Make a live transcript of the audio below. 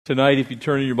Tonight, if you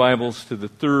turn in your Bibles to the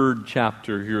third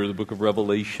chapter here of the book of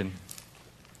Revelation,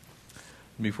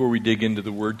 before we dig into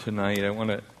the Word tonight, I want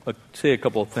to say a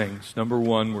couple of things. Number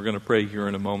one, we're going to pray here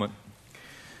in a moment.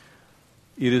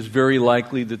 It is very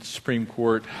likely that the Supreme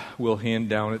Court will hand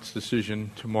down its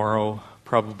decision tomorrow,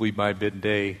 probably by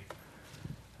midday,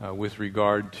 with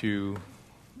regard to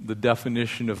the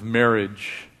definition of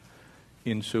marriage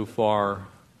insofar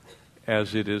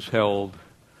as it is held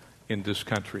in this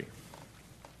country.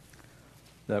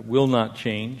 That will not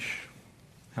change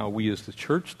how we as the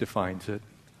church defines it,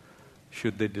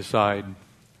 should they decide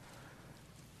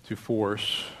to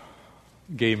force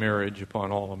gay marriage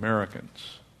upon all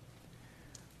Americans.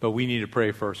 But we need to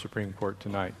pray for our Supreme Court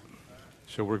tonight.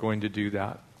 So we're going to do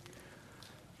that.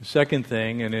 The second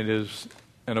thing, and it is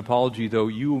an apology, though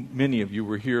many of you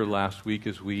were here last week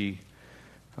as we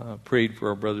prayed for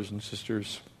our brothers and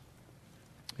sisters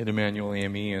at Emmanuel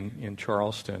AME in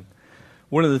Charleston.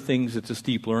 One of the things that's a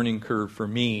steep learning curve for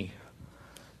me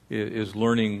is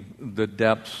learning the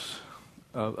depths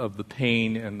of the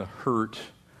pain and the hurt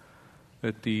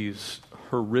that these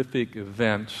horrific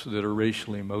events that are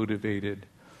racially motivated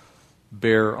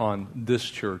bear on this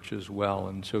church as well.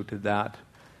 And so to that,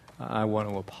 I want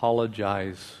to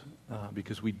apologize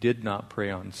because we did not pray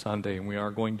on Sunday, and we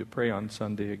are going to pray on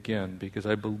Sunday again, because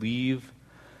I believe,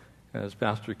 as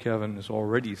Pastor Kevin has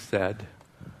already said,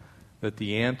 that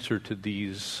the answer to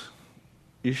these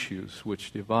issues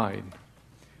which divide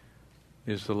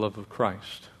is the love of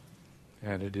Christ.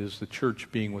 And it is the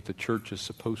church being what the church is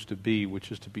supposed to be,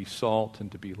 which is to be salt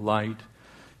and to be light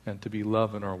and to be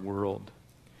love in our world.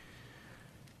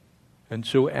 And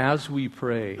so as we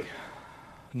pray,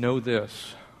 know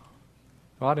this: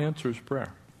 God answers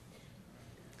prayer.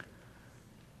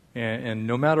 And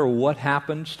no matter what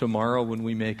happens tomorrow when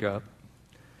we make up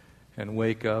and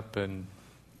wake up and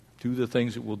do the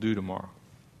things that we'll do tomorrow,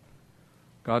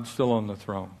 God's still on the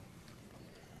throne.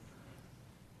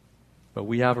 But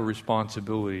we have a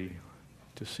responsibility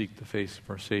to seek the face of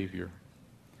our Savior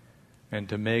and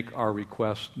to make our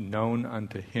request known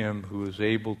unto Him who is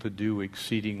able to do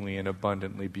exceedingly and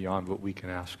abundantly beyond what we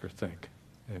can ask or think.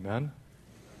 Amen?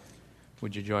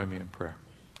 Would you join me in prayer?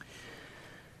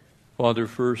 Father,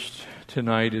 first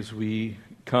tonight as we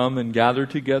come and gather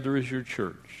together as your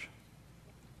church,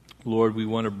 Lord, we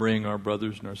want to bring our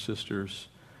brothers and our sisters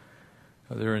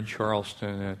there in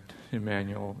Charleston at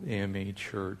Emmanuel AME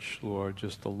Church, Lord,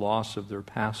 just the loss of their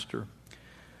pastor.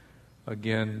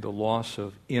 Again, the loss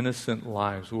of innocent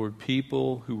lives. Lord,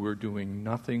 people who were doing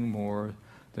nothing more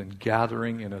than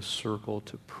gathering in a circle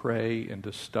to pray and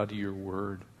to study your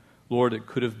word. Lord, it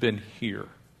could have been here.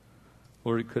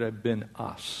 Lord, it could have been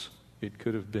us. It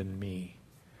could have been me.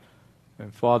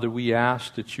 And Father, we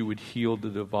ask that you would heal the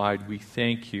divide. We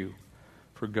thank you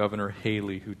for Governor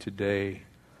Haley, who today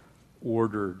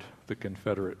ordered the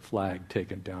Confederate flag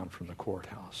taken down from the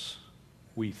courthouse.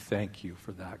 We thank you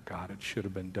for that, God. It should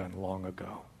have been done long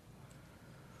ago.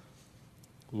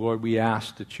 Lord, we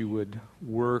ask that you would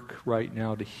work right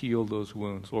now to heal those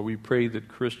wounds. Lord, we pray that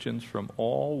Christians from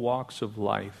all walks of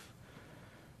life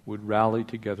would rally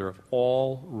together, of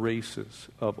all races,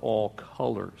 of all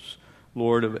colors,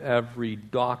 Lord, of every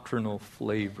doctrinal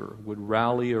flavor, would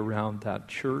rally around that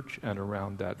church and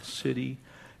around that city,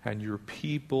 and your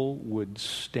people would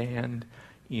stand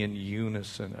in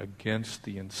unison against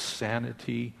the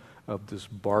insanity of this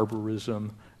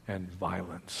barbarism and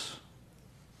violence.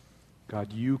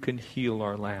 God, you can heal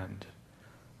our land,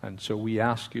 and so we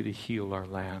ask you to heal our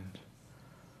land.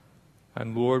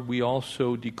 And Lord, we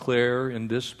also declare in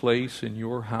this place, in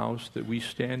your house, that we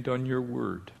stand on your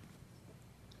word.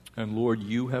 And Lord,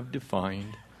 you have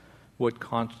defined what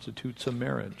constitutes a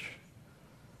marriage.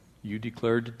 You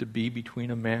declared it to be between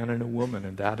a man and a woman,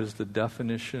 and that is the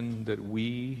definition that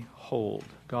we hold.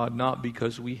 God, not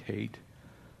because we hate,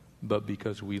 but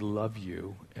because we love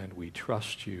you and we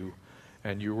trust you.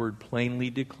 And your word plainly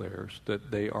declares that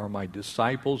they are my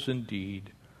disciples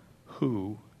indeed,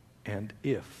 who and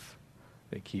if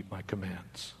they keep my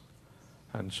commands.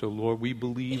 And so, Lord, we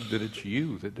believe that it's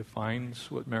you that defines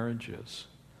what marriage is.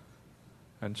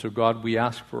 And so, God, we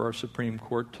ask for our Supreme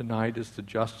Court tonight as the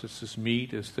justices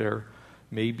meet, as they're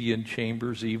maybe in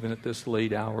chambers even at this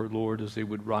late hour, Lord, as they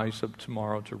would rise up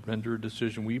tomorrow to render a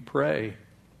decision. We pray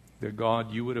that,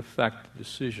 God, you would effect a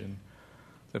decision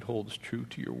that holds true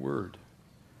to your word.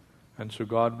 And so,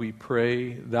 God, we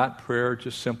pray that prayer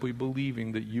just simply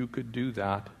believing that you could do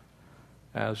that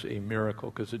as a miracle,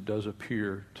 because it does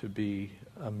appear to be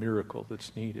a miracle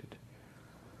that's needed.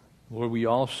 Lord, we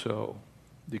also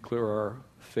declare our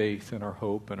faith and our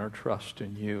hope and our trust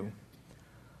in you.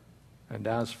 And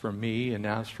as for me, and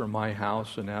as for my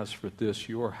house, and as for this,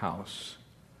 your house,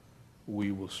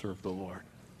 we will serve the Lord.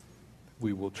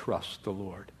 We will trust the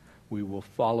Lord. We will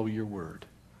follow your word.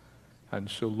 And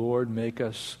so, Lord, make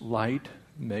us light,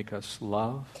 make us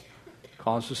love,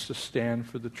 cause us to stand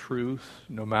for the truth,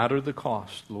 no matter the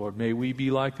cost, Lord. May we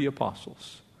be like the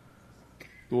apostles.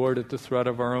 Lord, at the threat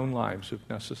of our own lives, if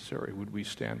necessary, would we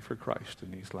stand for Christ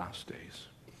in these last days.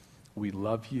 We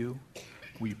love you.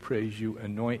 We praise you.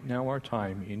 Anoint now our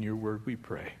time. In your word we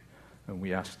pray. And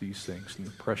we ask these things in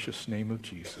the precious name of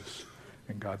Jesus.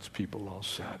 And God's people all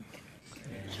said,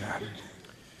 amen.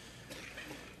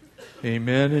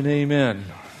 Amen and amen.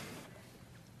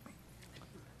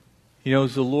 You know,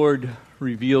 as the Lord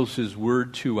reveals his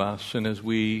word to us, and as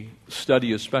we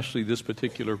study especially this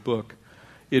particular book,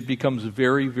 it becomes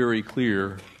very, very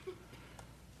clear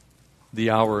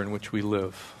the hour in which we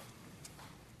live,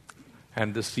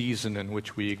 and the season in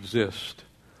which we exist,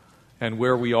 and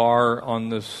where we are on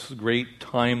this great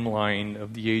timeline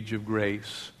of the age of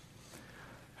grace.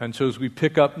 And so as we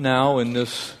pick up now in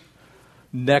this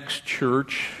next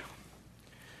church,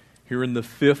 here in the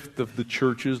fifth of the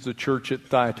churches, the church at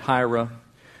Thyatira,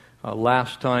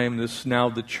 last time, this is now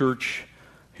the church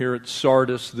here at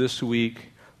Sardis this week.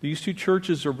 These two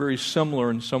churches are very similar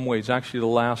in some ways. Actually, the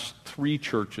last three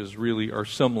churches really are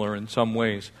similar in some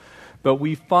ways. But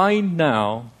we find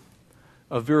now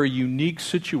a very unique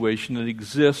situation that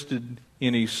existed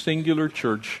in a singular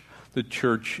church, the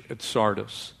church at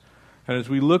Sardis. And as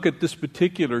we look at this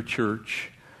particular church,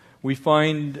 we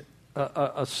find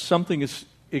something that's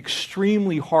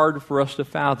extremely hard for us to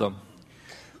fathom.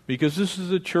 Because this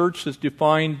is a church that's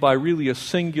defined by really a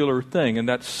singular thing. And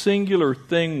that singular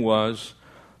thing was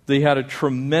they had a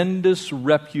tremendous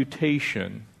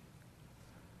reputation,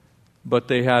 but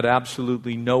they had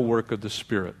absolutely no work of the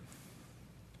Spirit.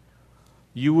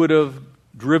 You would have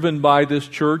driven by this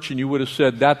church and you would have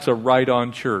said, that's a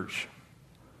right-on church.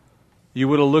 You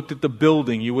would have looked at the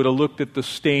building. You would have looked at the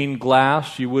stained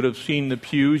glass. You would have seen the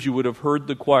pews. You would have heard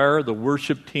the choir, the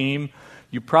worship team.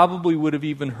 You probably would have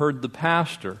even heard the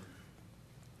pastor.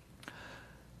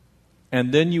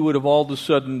 And then you would have all of a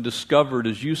sudden discovered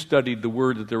as you studied the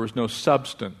Word that there was no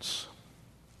substance,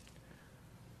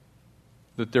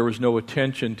 that there was no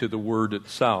attention to the Word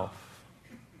itself,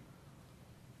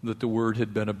 that the Word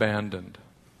had been abandoned.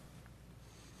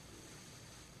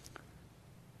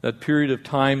 That period of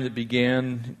time that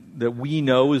began, that we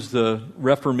know as the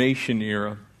Reformation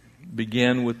era,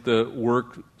 began with the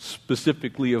work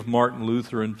specifically of Martin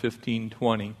Luther in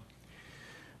 1520.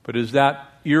 But as that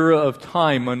era of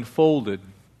time unfolded,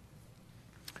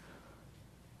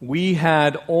 we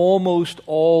had almost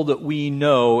all that we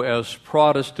know as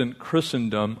Protestant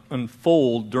Christendom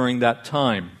unfold during that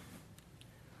time.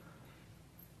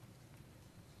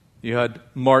 You had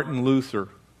Martin Luther,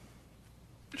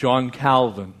 John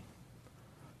Calvin,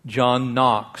 John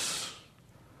Knox,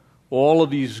 all of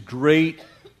these great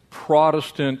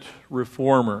Protestant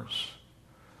reformers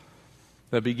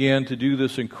that began to do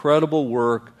this incredible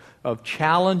work of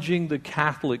challenging the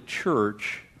Catholic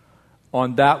Church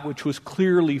on that which was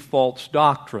clearly false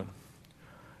doctrine.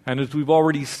 And as we've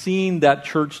already seen, that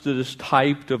church that is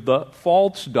typed of the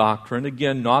false doctrine,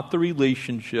 again, not the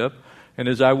relationship, and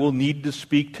as I will need to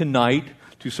speak tonight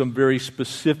to some very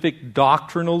specific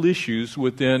doctrinal issues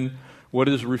within what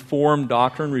is Reformed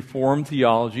doctrine, Reformed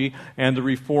theology, and the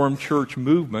Reformed church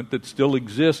movement that still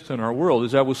exists in our world.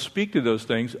 As I will speak to those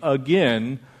things,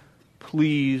 again,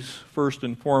 please, first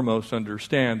and foremost,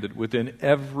 understand that within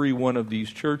every one of these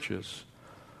churches,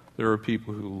 there are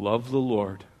people who love the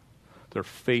Lord. They're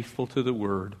faithful to the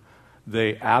Word.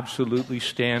 They absolutely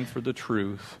stand for the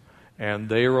truth, and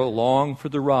they are along for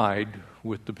the ride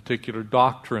with the particular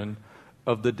doctrine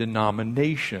of the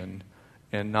denomination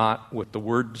and not what the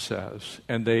Word says.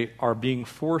 And they are being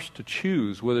forced to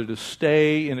choose whether to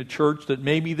stay in a church that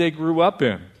maybe they grew up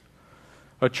in,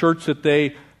 a church that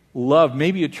they loved,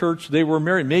 maybe a church they were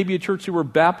married, maybe a church they were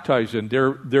baptized in.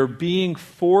 They're being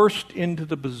forced into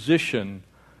the position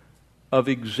of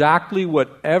exactly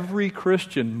what every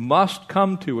Christian must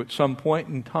come to at some point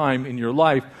in time in your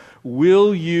life.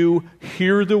 Will you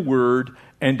hear the Word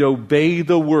and obey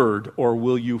the Word, or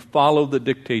will you follow the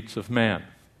dictates of man?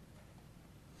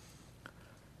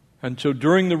 And so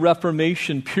during the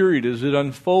Reformation period, as it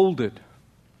unfolded,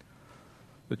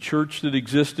 the church that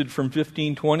existed from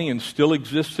 1520 and still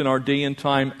exists in our day and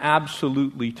time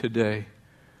absolutely today,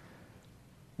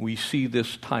 we see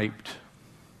this typed.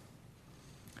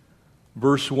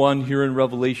 Verse 1 here in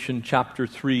Revelation chapter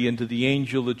 3, "And to the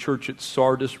angel of the church at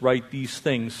Sardis write these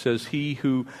things, says he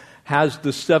who has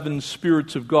the 7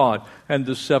 spirits of God and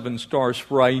the 7 stars.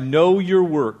 For I know your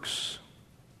works,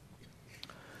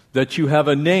 that you have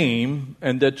a name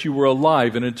and that you were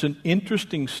alive. And it's an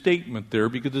interesting statement there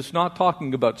because it's not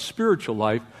talking about spiritual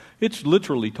life. It's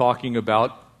literally talking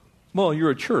about, well, you're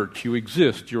a church. You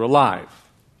exist. You're alive.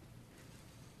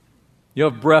 You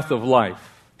have breath of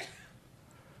life.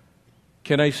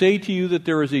 Can I say to you that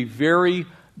there is a very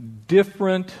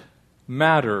different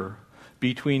matter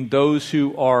between those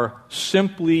who are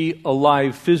simply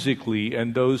alive physically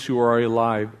and those who are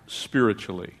alive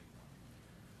spiritually?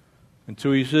 And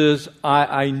so he says,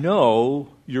 I know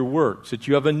your works, that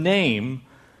you have a name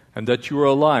and that you are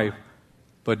alive.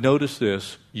 But notice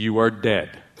this, you are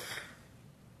dead.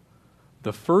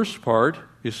 The first part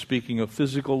is speaking of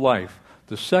physical life.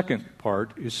 The second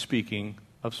part is speaking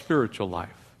of spiritual life.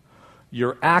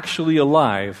 You're actually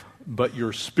alive, but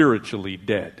you're spiritually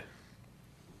dead.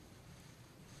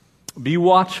 Be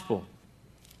watchful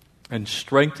and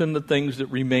strengthen the things that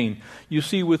remain. You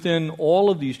see, within all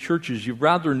of these churches, you've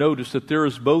rather noticed that there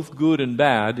is both good and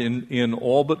bad in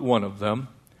all but one of them.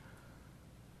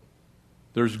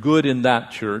 There's good in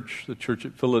that church, the church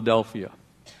at Philadelphia.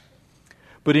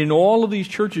 But in all of these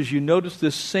churches, you notice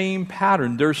this same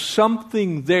pattern. There's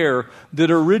something there that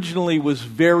originally was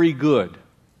very good.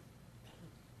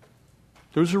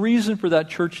 There was a reason for that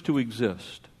church to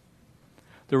exist.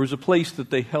 There was a place that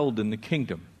they held in the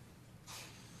kingdom.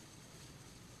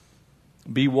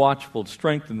 Be watchful,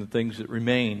 strengthen the things that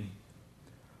remain,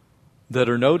 that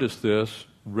are, notice this,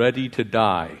 ready to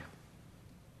die.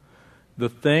 The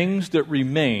things that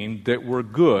remain that were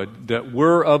good, that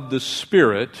were of the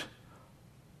Spirit,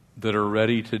 that are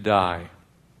ready to die.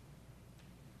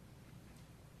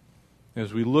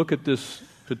 As we look at this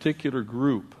particular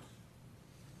group,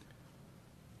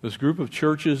 this group of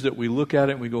churches that we look at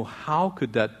it and we go, how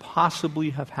could that possibly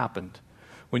have happened?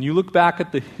 When you look back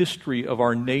at the history of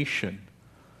our nation,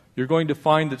 you're going to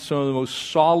find that some of the most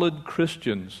solid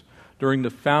Christians during the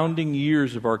founding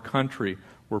years of our country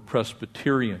were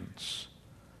Presbyterians,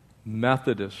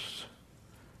 Methodists,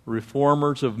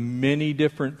 Reformers of many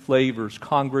different flavors,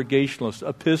 Congregationalists,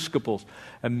 Episcopals.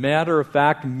 As a matter of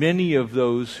fact, many of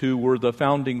those who were the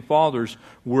founding fathers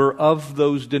were of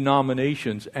those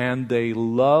denominations, and they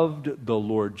loved the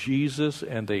Lord Jesus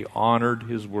and they honored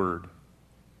His Word.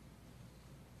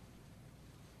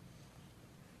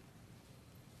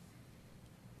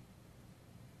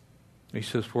 He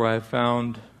says, "For I have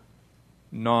found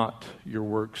not your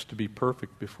works to be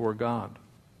perfect before God."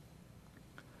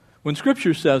 When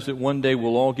Scripture says that one day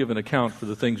we'll all give an account for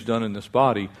the things done in this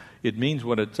body, it means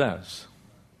what it says.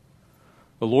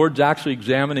 The Lord's actually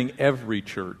examining every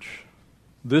church,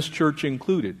 this church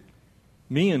included,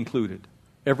 me included,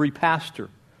 every pastor,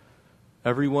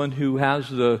 everyone who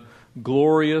has the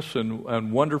glorious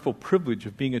and wonderful privilege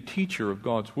of being a teacher of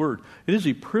God's Word. It is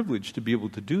a privilege to be able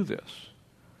to do this,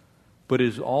 but it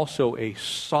is also a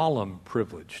solemn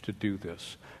privilege to do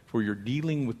this. For you're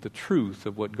dealing with the truth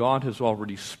of what God has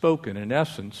already spoken. In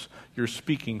essence, you're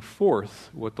speaking forth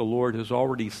what the Lord has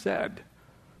already said.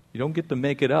 You don't get to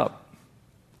make it up.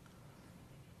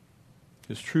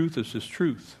 His truth is His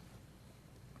truth.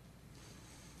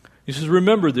 He says,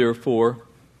 "Remember, therefore,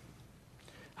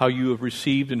 how you have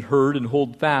received and heard, and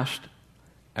hold fast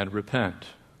and repent.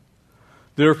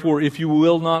 Therefore, if you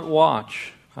will not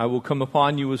watch, I will come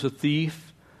upon you as a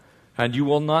thief, and you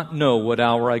will not know what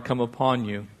hour I come upon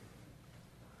you.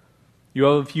 You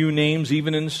have a few names,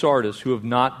 even in Sardis, who have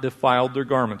not defiled their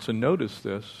garments." And notice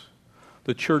this.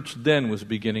 The church then was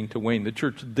beginning to wane. The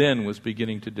church then was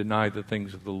beginning to deny the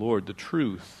things of the Lord, the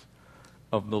truth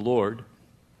of the Lord.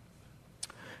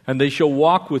 "And they shall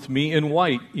walk with me in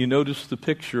white." You notice the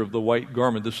picture of the white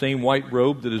garment, the same white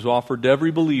robe that is offered to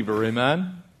every believer.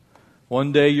 Amen?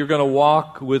 One day you're going to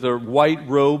walk with a white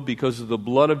robe because of the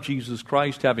blood of Jesus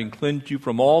Christ, having cleansed you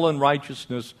from all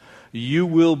unrighteousness. You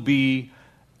will be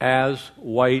as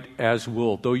white as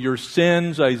wool. Though your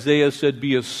sins, Isaiah said,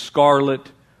 be as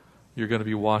scarlet, you're going to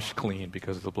be washed clean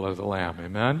because of the blood of the Lamb.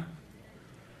 Amen?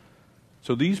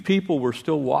 So these people were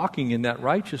still walking in that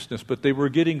righteousness, but they were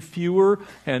getting fewer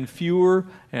and fewer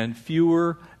and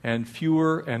fewer and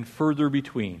fewer and further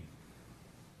between.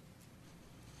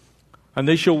 "And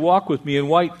they shall walk with me in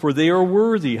white, for they are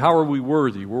worthy." How are we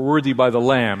worthy? We're worthy by the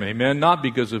Lamb. Amen? Not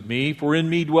because of me, for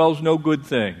in me dwells no good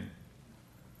thing.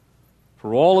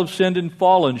 For all have sinned and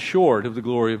fallen short of the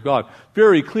glory of God.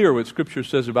 Very clear what Scripture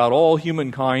says about all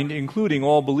humankind, including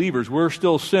all believers. We're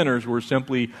still sinners. We're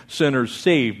simply sinners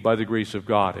saved by the grace of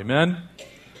God. Amen?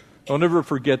 Don't ever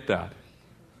forget that.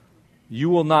 You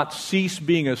will not cease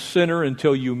being a sinner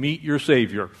until you meet your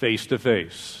Savior face to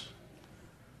face.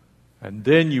 And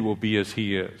then you will be as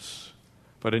He is.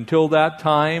 But until that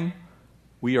time,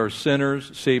 We are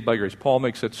sinners saved by grace. Paul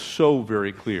makes that so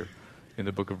very clear in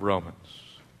the book of Romans.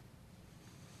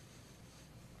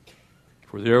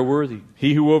 For they are worthy.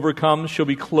 He who overcomes shall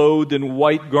be clothed in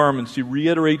white garments. He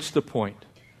reiterates the point.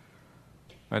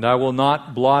 And I will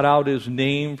not blot out his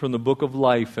name from the book of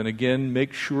life. And again,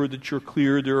 make sure that you're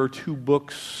clear. There are two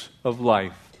books of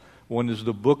life. One is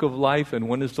the book of life and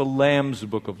one is the Lamb's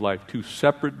book of life. Two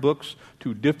separate books,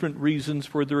 two different reasons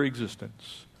for their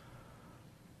existence.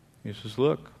 He says,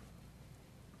 look,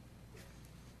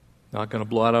 not going to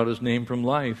blot out his name from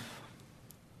life.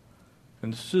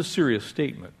 And this is a serious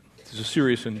statement. This is a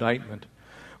serious indictment.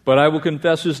 But I will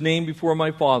confess his name before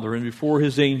my Father and before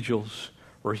his angels.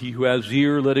 Or he who has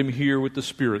ear, let him hear what the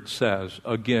Spirit says.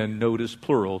 Again, notice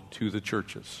plural to the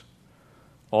churches.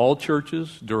 All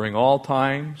churches, during all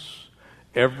times,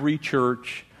 every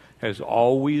church has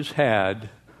always had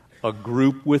a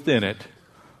group within it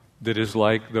that is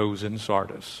like those in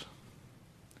Sardis.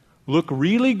 Look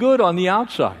really good on the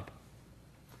outside.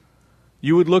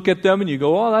 You would look at them and you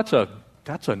go, oh,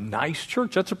 that's a nice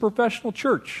church. That's a professional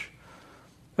church.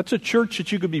 That's a church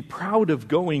that you could be proud of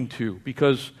going to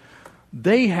because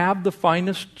they have the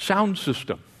finest sound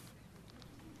system.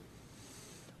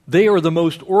 They are the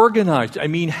most organized. I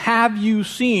mean, have you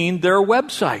seen their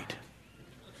website?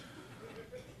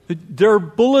 Their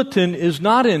bulletin is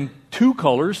not in 2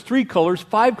 colors, 3 colors,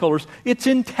 5 colors. It's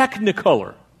in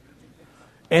Technicolor.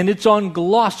 And it's on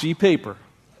glossy paper.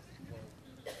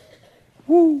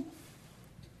 Woo!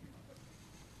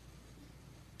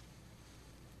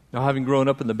 Now, having grown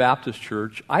up in the Baptist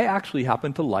church, I actually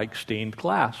happen to like stained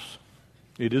glass.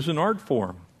 It is an art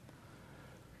form.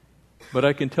 But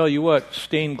I can tell you what,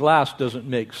 stained glass doesn't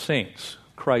make saints.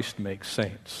 Christ makes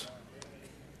saints.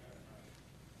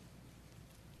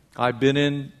 I've been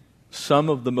in some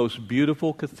of the most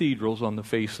beautiful cathedrals on the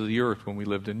face of the earth when we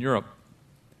lived in Europe.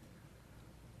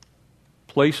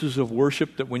 Places of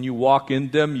worship that when you walk in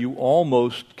them, you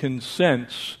almost can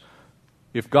sense,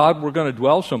 if God were going to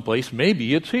dwell someplace,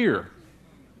 maybe it's here.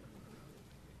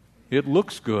 It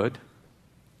looks good.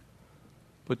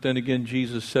 But then again,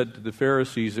 Jesus said to the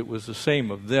Pharisees, it was the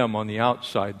same of them on the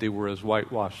outside. They were as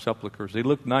whitewashed sepulchres. They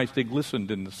looked nice. They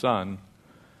glistened in the sun.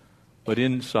 But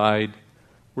inside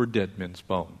were dead men's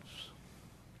bones.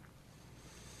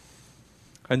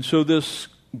 And so this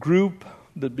group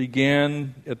that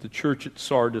began at the church at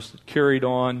Sardis that carried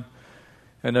on,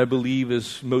 and I believe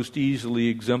is most easily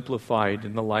exemplified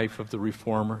in the life of the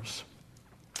Reformers.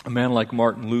 A man like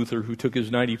Martin Luther, who took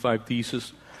his 95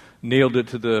 Thesis, nailed it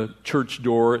to the church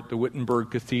door at the Wittenberg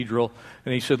Cathedral,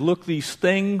 and he said, look, these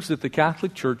things that the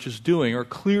Catholic Church is doing are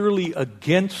clearly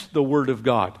against the Word of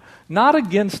God. Not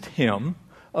against him,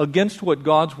 against what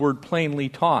God's Word plainly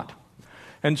taught.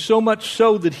 And so much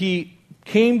so that he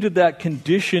came to that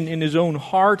condition in his own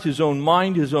heart, his own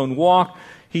mind, his own walk.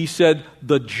 He said,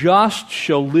 the just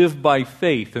shall live by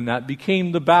faith. And that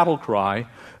became the battle cry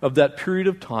of that period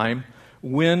of time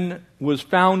when was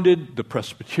founded the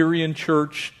Presbyterian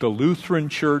Church, the Lutheran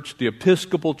Church, the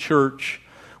Episcopal Church,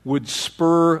 would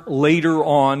spur later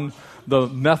on the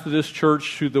Methodist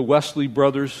Church through the Wesley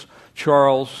brothers,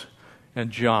 Charles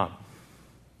and John.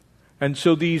 And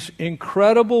so these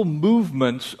incredible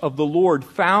movements of the Lord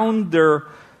found their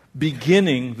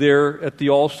beginning there at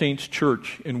the All Saints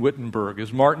Church in Wittenberg.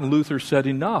 As Martin Luther said,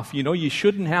 enough. You know, you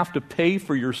shouldn't have to pay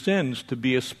for your sins to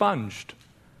be expunged.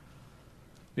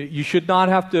 You should not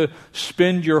have to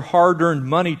spend your hard-earned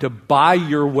money to buy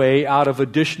your way out of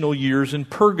additional years in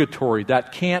purgatory.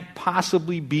 That can't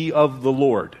possibly be of the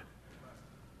Lord.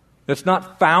 That's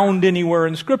not found anywhere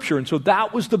in Scripture. And so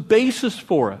that was the basis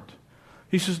for it.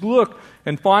 He says, look,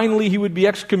 and finally he would be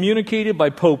excommunicated by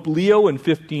Pope Leo in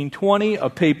 1520. A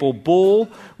papal bull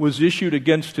was issued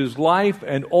against his life,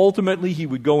 and ultimately he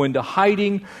would go into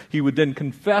hiding. He would then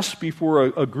confess before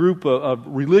a group of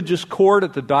religious court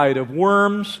at the Diet of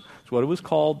Worms. That's what it was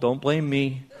called. Don't blame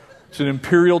me. It's an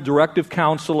imperial directive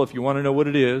council if you want to know what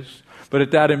it is. But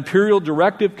at that imperial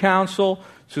directive council,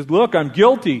 he says, look, I'm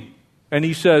guilty. And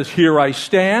he says, here I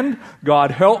stand.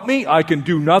 God help me. I can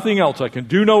do nothing else. I can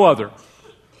do no other.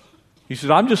 He said,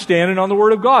 I'm just standing on the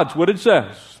Word of God. It's what it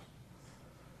says.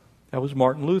 That was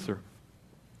Martin Luther.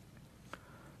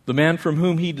 The man from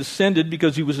whom he descended,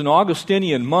 because he was an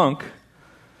Augustinian monk,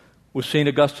 was St.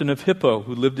 Augustine of Hippo,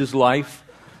 who lived his life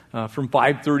from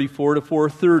 534 to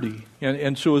 430.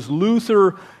 And so as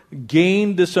Luther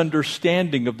gained this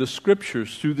understanding of the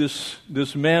Scriptures through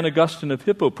this man Augustine of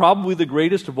Hippo, probably the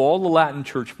greatest of all the Latin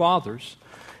church fathers,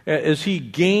 as he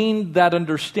gained that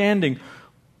understanding,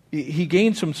 he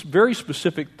gained some very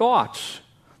specific thoughts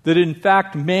that in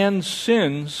fact man's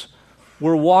sins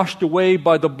we're washed away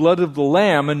by the blood of the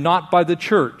Lamb and not by the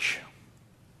church.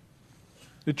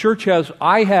 The church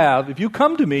if you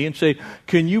come to me and say,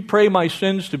 can you pray my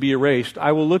sins to be erased?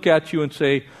 I will look at you and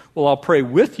say, well, I'll pray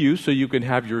with you so you can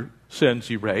have your sins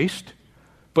erased,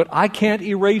 but I can't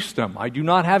erase them. I do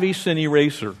not have a sin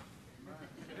eraser.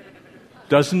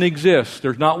 Doesn't exist.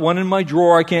 There's not one in my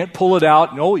drawer. I can't pull it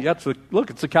out. No, it's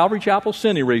the Calvary Chapel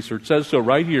sin eraser. It says so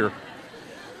right here.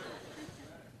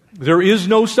 There is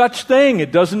no such thing.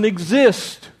 It doesn't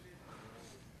exist.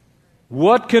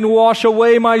 What can wash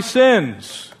away my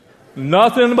sins?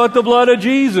 Nothing but the blood of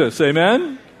Jesus.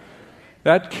 Amen?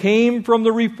 That came from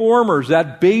the Reformers.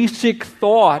 That basic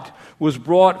thought was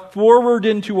brought forward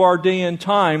into our day and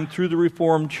time through the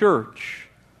Reformed Church.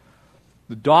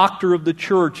 The doctor of the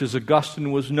church, as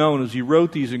Augustine was known, as he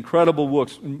wrote these incredible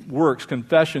works,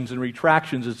 Confessions and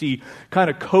Retractions, as he kind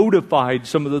of codified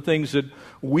some of the things that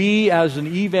we as an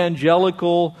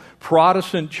evangelical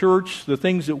Protestant church, the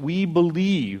things that we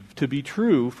believe to be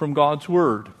true from God's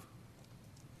Word.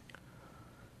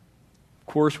 Of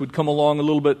course, would come along a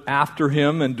little bit after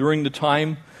him, and during the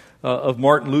time of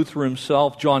Martin Luther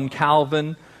himself, John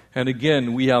Calvin. And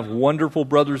again, we have wonderful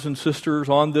brothers and sisters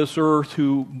on this earth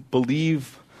who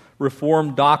believe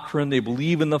Reformed doctrine. They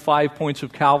believe in the 5 points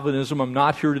of Calvinism. I'm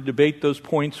not here to debate those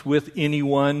points with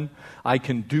anyone. I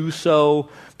can do so.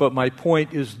 But my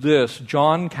point is this: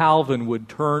 John Calvin would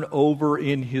turn over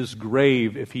in his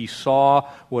grave if he saw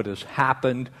what has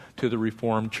happened to the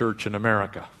Reformed Church in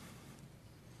America.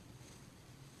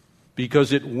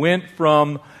 Because it went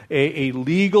from a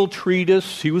legal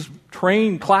treatise. He was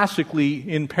trained classically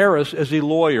in Paris as a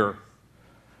lawyer.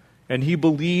 And he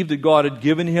believed that God had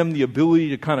given him the ability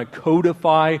to kind of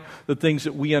codify the things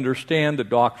that we understand, the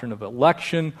doctrine of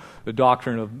election, the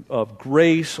doctrine of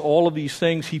grace, all of these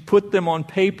things. He put them on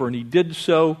paper, and he did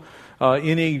so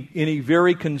in a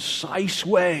very concise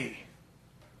way.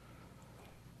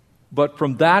 But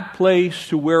from that place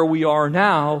to where we are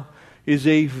now is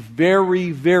a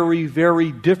very, very,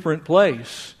 very different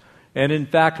place. And in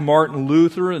fact, Martin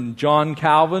Luther and John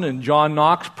Calvin and John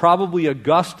Knox, probably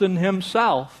Augustine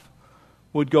himself,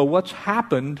 would go, what's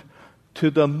happened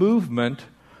to the movement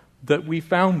that we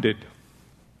founded?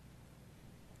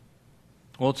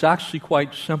 Well, it's actually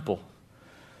quite simple.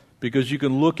 Because you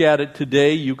can look at it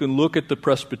today, you can look at the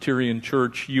Presbyterian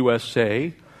Church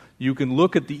USA, you can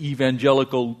look at the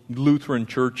Evangelical Lutheran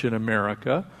Church in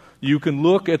America, you can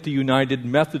look at the United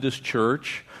Methodist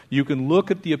Church, you can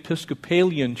look at the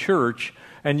Episcopalian Church,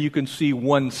 and you can see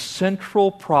one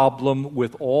central problem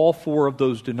with all four of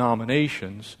those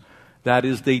denominations. That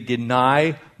is, they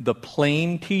deny the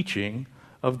plain teaching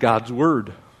of God's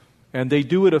Word. And they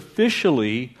do it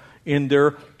officially in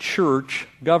their church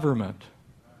government.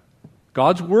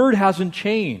 God's Word hasn't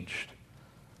changed.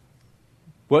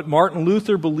 What Martin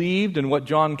Luther believed and what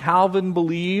John Calvin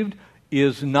believed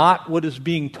is not what is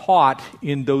being taught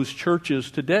in those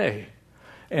churches today.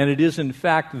 And it is, in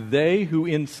fact, they who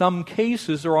in some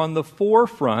cases are on the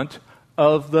forefront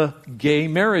of the gay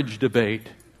marriage debate,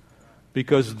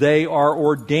 because they are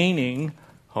ordaining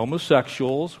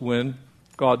homosexuals when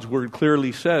God's Word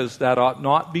clearly says that ought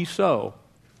not be so.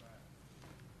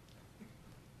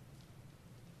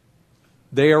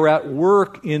 They are at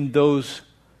work in those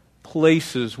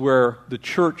places where the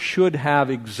church should have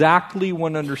exactly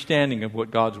one understanding of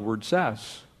what God's Word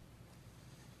says.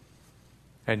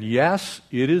 And yes,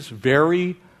 it is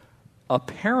very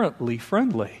apparently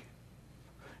friendly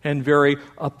and very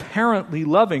apparently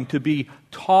loving to be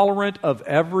tolerant of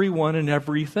everyone and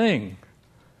everything.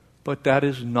 But that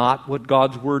is not what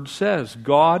God's Word says.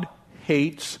 God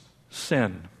hates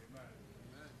sin.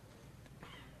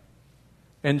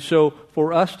 And so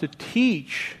for us to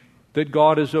teach that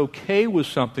God is okay with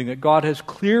something, that God has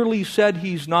clearly said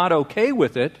He's not okay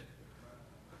with it,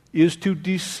 is to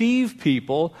deceive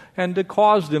people and to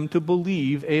cause them to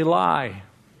believe a lie.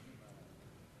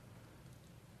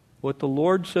 What the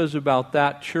Lord says about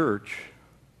that church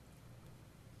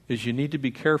is you need to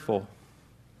be careful,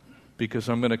 because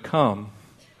I'm going to come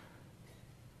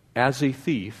as a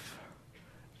thief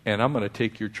and I'm going to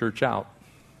take your church out.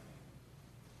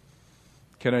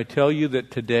 Can I tell you that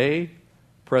today,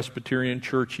 Presbyterian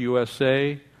Church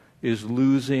USA is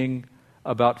losing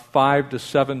about 5 to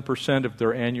 7% of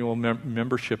their annual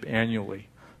membership annually.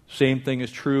 Same thing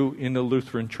is true in the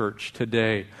Lutheran Church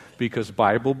today, because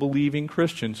Bible-believing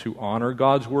Christians who honor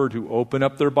God's Word, who open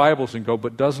up their Bibles and go,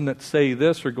 but doesn't it say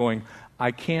this, are going,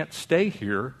 I can't stay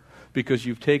here because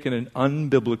you've taken an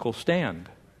unbiblical stand.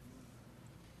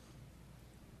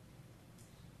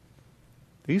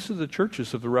 These are the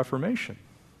churches of the Reformation.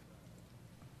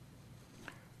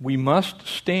 We must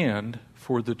stand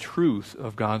for the truth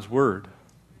of God's Word.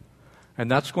 And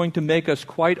that's going to make us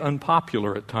quite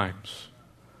unpopular at times.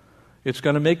 It's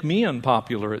going to make me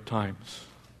unpopular at times.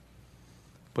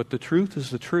 But the truth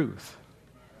is the truth.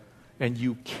 And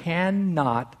you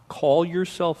cannot call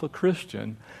yourself a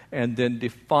Christian and then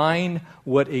define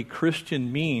what a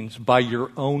Christian means by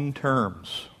your own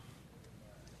terms.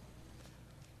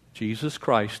 Jesus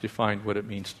Christ defined what it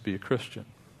means to be a Christian.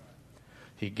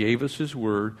 He gave us His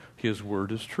Word. His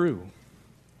Word is true.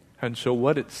 And so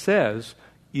what it says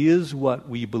is what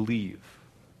we believe,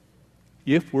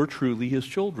 if we're truly His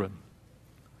children.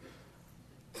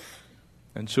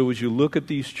 And so as you look at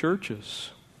these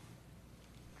churches,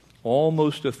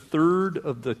 almost a third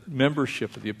of the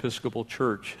membership of the Episcopal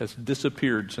Church has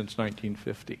disappeared since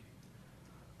 1950.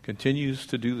 Continues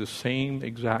to do the same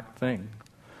exact thing.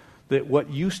 That what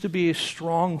used to be a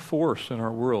strong force in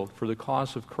our world for the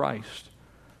cause of Christ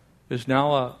is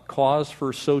now a cause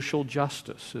for social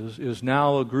justice, is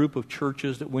now a group of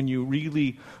churches that when you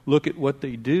really look at what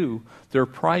they do, they're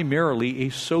primarily a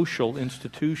social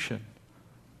institution.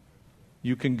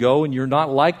 You can go and you're not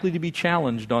likely to be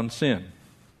challenged on sin.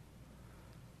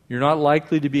 You're not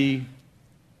likely to be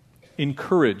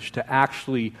encouraged to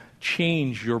actually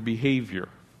change your behavior.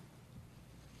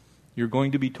 You're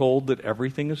going to be told that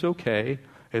everything is okay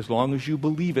as long as you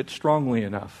believe it strongly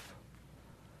enough.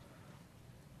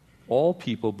 All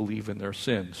people believe in their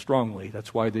sin strongly.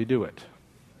 That's why they do it.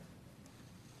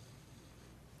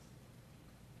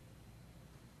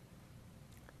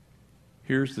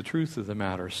 Here's the truth of the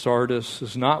matter. Sardis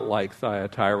is not like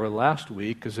Thyatira last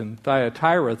week, because in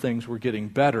Thyatira things were getting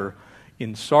better.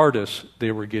 In Sardis,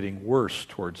 they were getting worse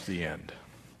towards the end.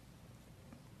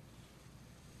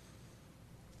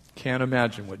 Can't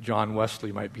imagine what John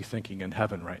Wesley might be thinking in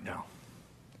heaven right now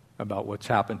about what's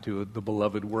happened to the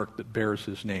beloved work that bears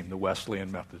his name, the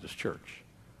Wesleyan Methodist Church.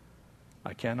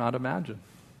 I cannot imagine.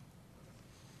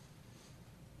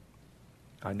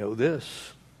 I know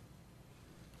this,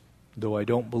 though I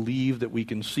don't believe that we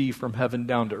can see from heaven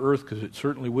down to earth, because it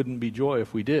certainly wouldn't be joy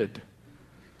if we did.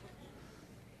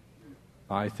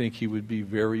 I think he would be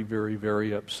very, very,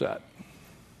 very upset.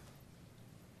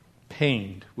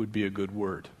 Pained would be a good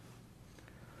word.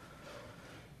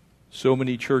 So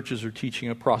many churches are teaching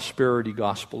a prosperity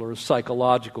gospel or a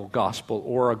psychological gospel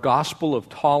or a gospel of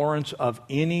tolerance of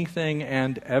anything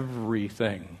and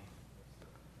everything.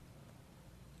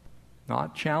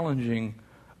 Not challenging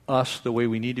us the way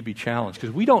we need to be challenged,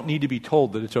 because we don't need to be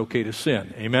told that it's okay to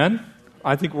sin. Amen?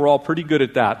 I think we're all pretty good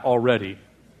at that already.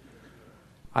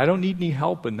 I don't need any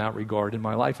help in that regard in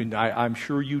my life, and I'm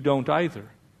sure you don't either.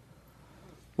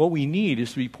 What we need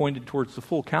is to be pointed towards the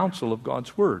full counsel of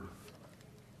God's Word.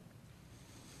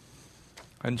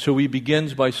 And so he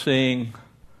begins by saying,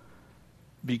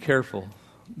 be careful,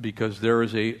 because there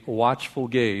is a watchful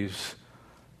gaze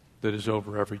that is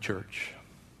over every church.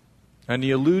 And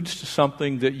he alludes to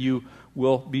something that you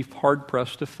will be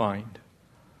hard-pressed to find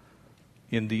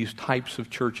in these types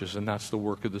of churches, and that's the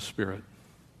work of the Spirit.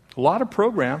 A lot of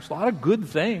programs, a lot of good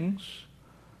things.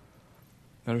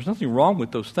 Now, there's nothing wrong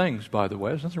with those things, by the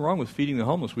way. There's nothing wrong with feeding the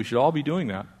homeless. We should all be doing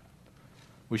that.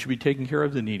 We should be taking care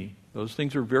of the needy. Those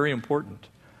things are very important.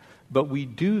 But we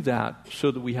do that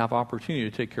so that we have opportunity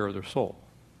to take care of their soul.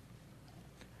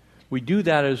 We do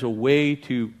that as a way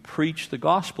to preach the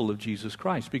gospel of Jesus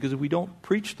Christ. Because if we don't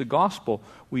preach the gospel,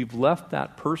 we've left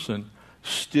that person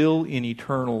still in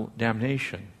eternal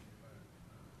damnation.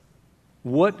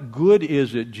 What good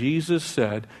is it, Jesus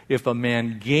said, if a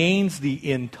man gains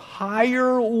the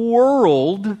entire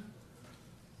world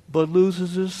but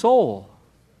loses his soul?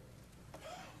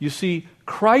 You see,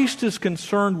 Christ is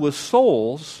concerned with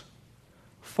souls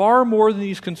far more than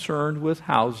he's concerned with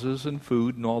houses and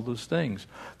food and all those things.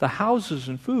 The houses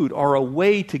and food are a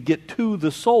way to get to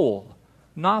the soul,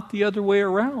 not the other way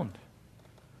around.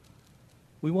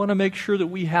 We want to make sure that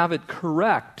we have it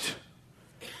correct.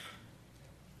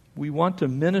 We want to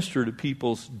minister to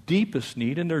people's deepest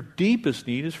need, and their deepest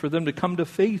need is for them to come to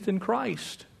faith in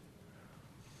Christ.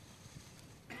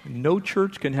 No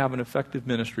church can have an effective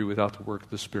ministry without the work of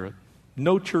the Spirit.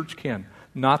 No church can.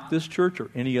 Not this church or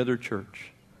any other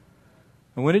church.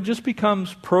 And when it just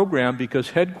becomes programmed because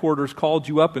headquarters called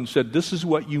you up and said, this is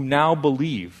what you now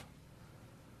believe.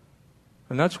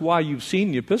 And that's why you've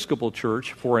seen the Episcopal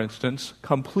Church, for instance,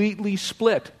 completely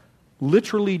split,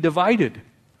 literally divided.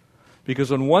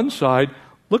 Because on one side,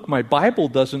 look, my Bible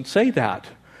doesn't say that.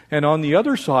 And on the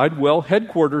other side, well,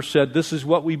 headquarters said this is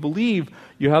what we believe.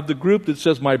 You have the group that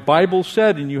says my Bible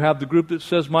said, and you have the group that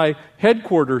says my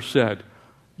headquarters said.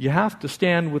 You have to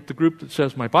stand with the group that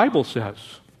says my Bible says.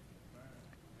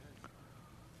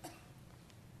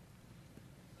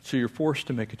 So you're forced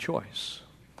to make a choice.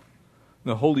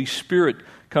 The Holy Spirit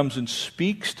comes and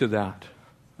speaks to that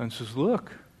and says,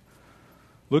 look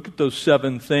at those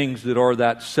 7 things that are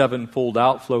that sevenfold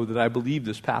outflow that I believe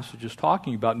this passage is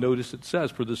talking about. Notice it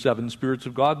says, for the 7 spirits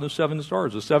of God and the 7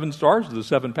 stars. The 7 stars are the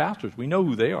 7 pastors. We know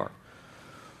who they are.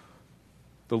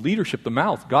 The leadership, the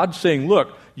mouth. God's saying,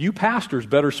 look, you pastors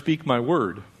better speak my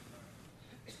word.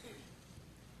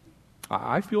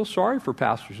 I feel sorry for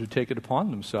pastors who take it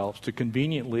upon themselves to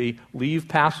conveniently leave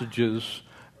passages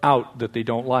out that they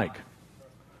don't like.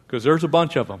 Because there's a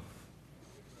bunch of them.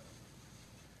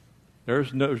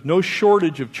 There's no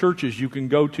shortage of churches you can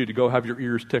go to go have your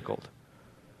ears tickled.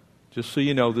 Just so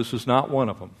you know, this is not one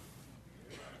of them.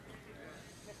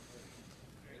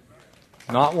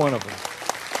 Not one of them.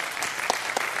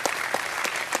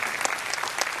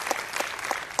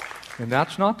 And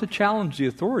that's not to challenge the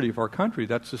authority of our country.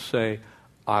 That's to say,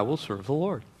 I will serve the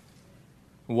Lord.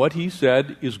 What He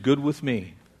said is good with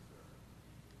me.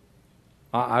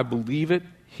 I believe it.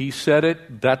 He said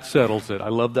it. That settles it. I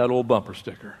love that old bumper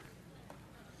sticker.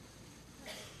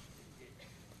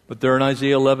 But there in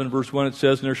Isaiah 11, verse 1, it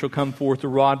says, and there shall come forth a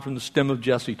rod from the stem of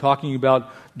Jesse, talking about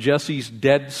Jesse's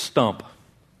dead stump.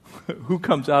 Who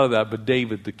comes out of that but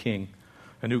David the king?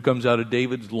 And who comes out of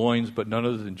David's loins but none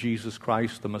other than Jesus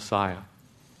Christ the Messiah?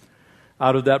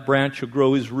 Out of that branch shall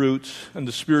grow his roots, and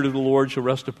the Spirit of the Lord shall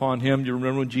rest upon him. Do you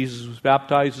remember when Jesus was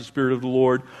baptized? The Spirit of the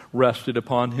Lord rested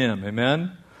upon him.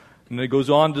 Amen? And it goes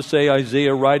on to say,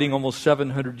 Isaiah writing almost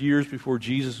 700 years before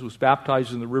Jesus was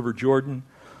baptized in the river Jordan,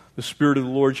 the Spirit of the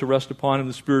Lord shall rest upon him,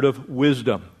 the Spirit of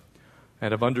wisdom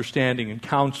and of understanding and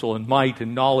counsel and might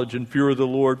and knowledge and fear of the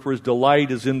Lord, for his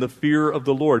delight is in the fear of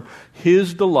the Lord.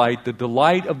 His delight, the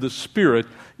delight of the Spirit,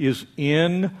 is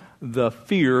in the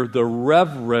fear, the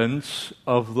reverence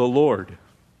of the Lord.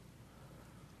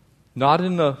 Not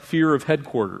in the fear of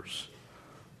headquarters,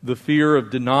 the fear of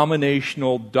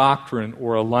denominational doctrine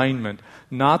or alignment,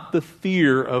 not the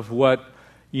fear of what,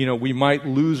 we might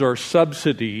lose our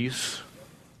subsidies,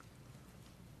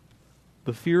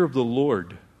 the fear of the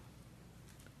Lord.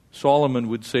 Solomon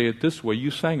would say it this way.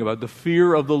 You sang about it. The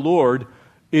fear of the Lord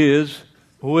is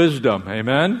wisdom.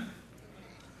 Amen?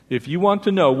 If you want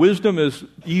to know, wisdom is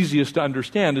easiest to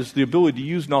understand. It's the ability to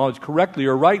use knowledge correctly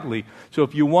or rightly. So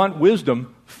if you want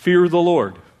wisdom, fear the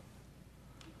Lord.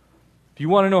 If you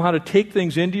want to know how to take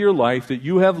things into your life that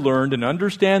you have learned and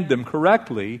understand them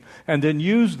correctly and then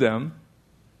use them,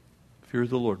 fear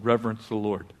the Lord, reverence the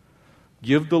Lord.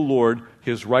 Give the Lord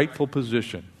His rightful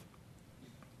position.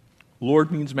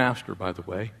 Lord means master, by the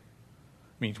way. It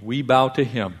means we bow to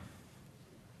Him.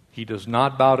 He does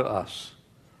not bow to us.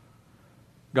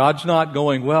 God's not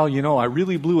going, I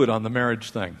really blew it on the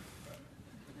marriage thing.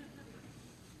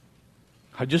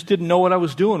 I just didn't know what I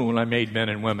was doing when I made men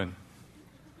and women.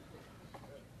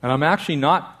 And I'm actually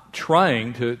not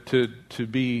trying to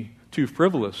be too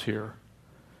frivolous here.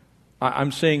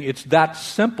 I'm saying it's that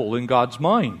simple in God's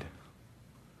mind.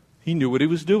 He knew what He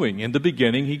was doing. In the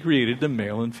beginning, He created them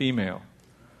male and female.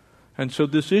 And so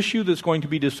this issue that's going to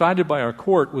be decided by our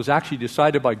court was actually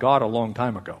decided by God a long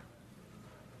time ago.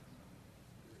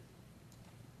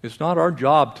 It's not our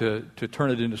job to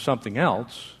turn it into something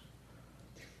else.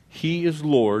 He is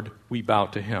Lord. We bow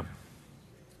to Him.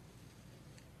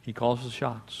 He calls the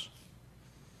shots.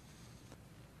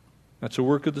 That's a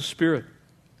work of the Spirit.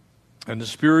 And the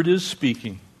Spirit is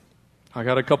speaking. I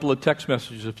got a couple of text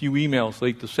messages, a few emails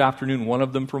late this afternoon, one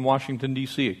of them from Washington,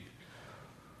 D.C.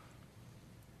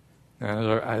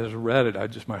 And as I read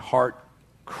it, my heart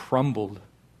crumbled.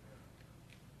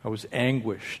 I was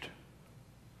anguished.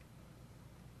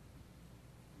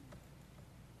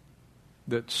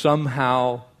 That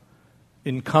somehow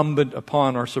incumbent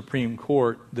upon our Supreme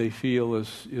Court, they feel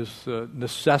is a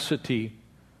necessity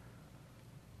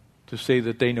to say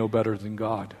that they know better than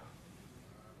God.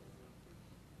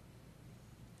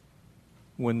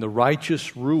 When the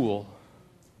righteous rule,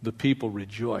 the people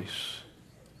rejoice.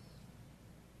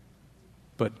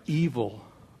 But evil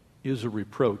is a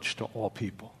reproach to all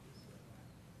people.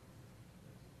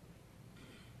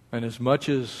 And as much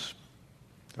as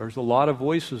there's a lot of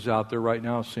voices out there right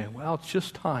now saying, it's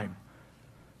just time.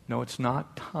 No, it's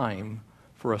not time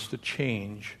for us to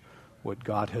change what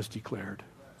God has declared.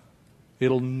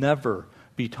 It'll never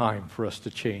be time for us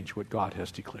to change what God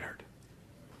has declared.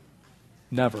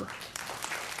 Never.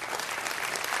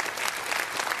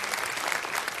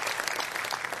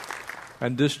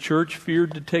 And this church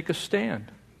feared to take a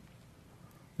stand.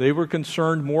 They were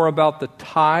concerned more about the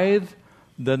tithe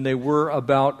than they were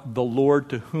about the Lord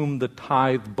to whom the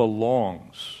tithe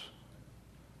belongs.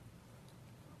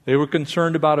 They were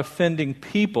concerned about offending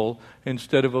people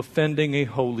instead of offending a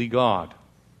holy God.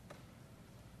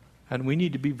 And we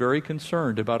need to be very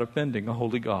concerned about offending a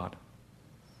holy God.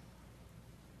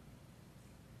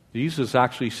 Jesus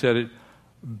actually said it,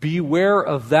 beware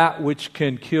of that which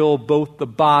can kill both the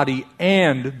body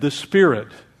and the spirit.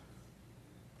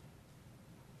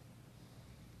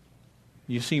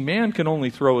 You see, man can only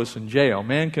throw us in jail.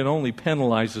 Man can only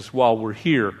penalize us while we're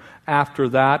here. After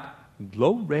that,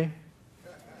 glory.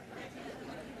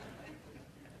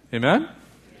 Amen?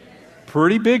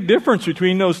 Pretty big difference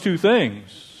between those two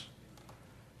things.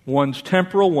 One's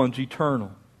temporal, one's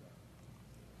eternal.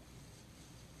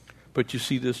 But you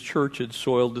see, this church had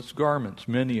soiled its garments,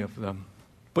 many of them,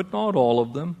 but not all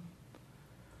of them.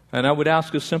 And I would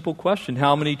ask a simple question.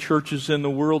 How many churches in the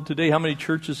world today, how many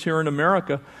churches here in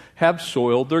America have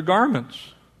soiled their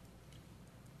garments?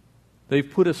 They've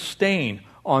put a stain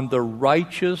on the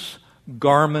righteous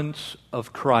garments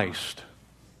of Christ.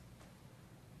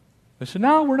 They said,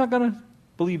 no, we're not going to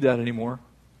believe that anymore.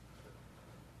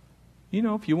 You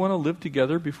know, if you want to live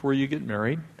together before you get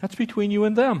married, that's between you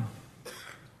and them.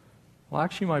 Well,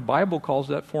 actually, my Bible calls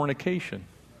that fornication.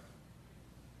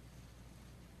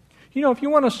 You know, if you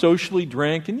want to socially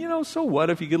drink, and so what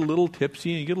if you get a little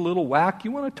tipsy and you get a little whack,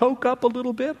 you want to toke up a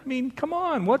little bit? I mean, come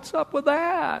on, what's up with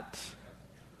that?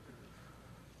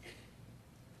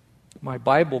 My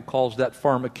Bible calls that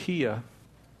pharmakia.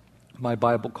 My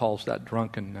Bible calls that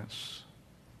drunkenness.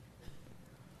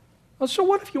 Well, so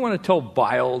what if you want to tell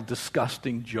vile,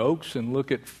 disgusting jokes and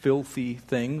look at filthy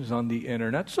things on the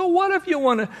internet? So what if you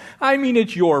want to,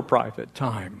 it's your private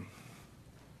time.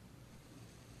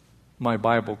 My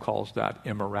Bible calls that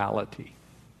immorality.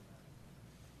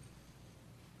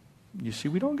 You see,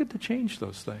 we don't get to change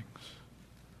those things.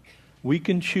 We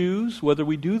can choose whether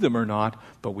we do them or not,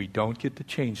 but we don't get to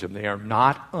change them. They are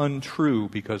not untrue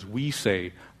because we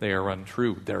say they are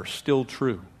untrue. They're still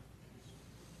true.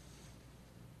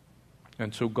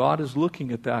 And so God is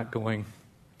looking at that going,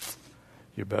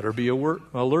 you better be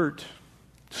alert.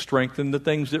 Strengthen the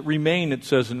things that remain, it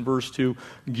says in verse 2.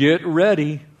 Get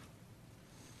ready.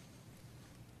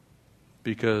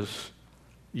 Because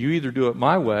you either do it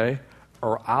my way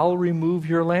or I'll remove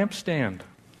your lampstand.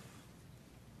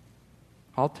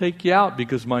 I'll take you out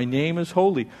because my name is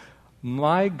holy.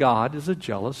 My God is a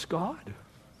jealous God.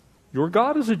 Your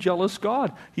God is a jealous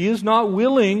God. He is not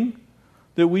willing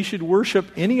that we should worship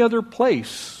any other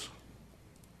place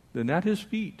than at His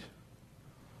feet.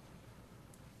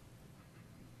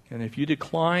 And if you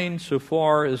decline so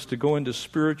far as to go into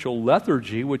spiritual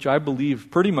lethargy, which I believe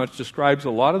pretty much describes a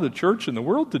lot of the church in the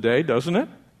world today, doesn't it?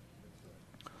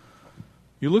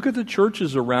 You look at the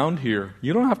churches around here.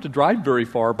 You don't have to drive very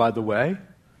far, by the way.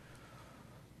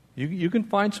 You can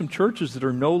find some churches that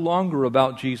are no longer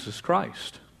about Jesus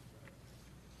Christ.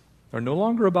 They're no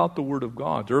longer about the Word of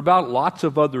God. They're about lots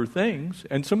of other things.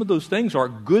 And some of those things are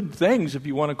good things, if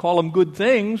you want to call them good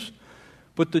things.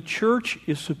 But the church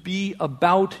is to be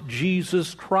about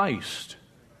Jesus Christ.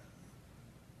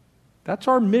 That's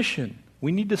our mission.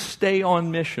 We need to stay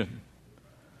on mission.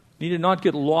 We need to not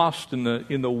get lost in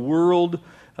the world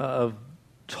of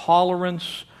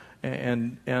tolerance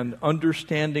and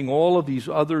understanding all of these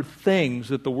other things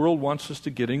that the world wants us to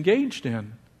get engaged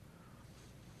in.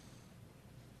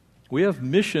 We have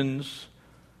missions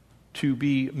to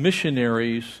be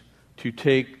missionaries, to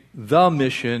take the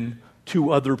mission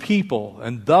to other people.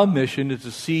 And the mission is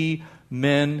to see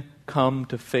men come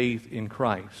to faith in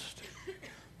Christ.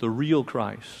 The real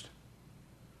Christ.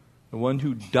 The one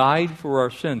who died for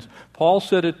our sins. Paul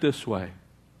said it this way.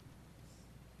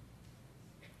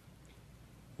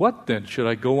 What then? Should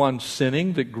I go on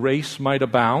sinning that grace might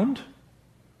abound?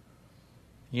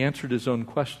 He answered his own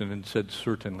question and said,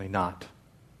 certainly not.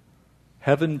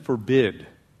 Heaven forbid.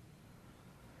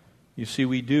 You see,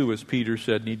 we do, as Peter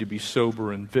said, need to be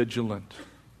sober and vigilant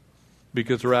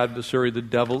because our adversary, the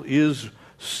devil, is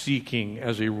seeking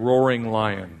as a roaring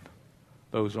lion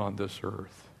those on this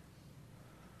earth.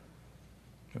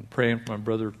 I'm praying for my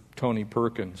brother Tony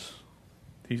Perkins.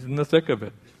 He's in the thick of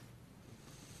it.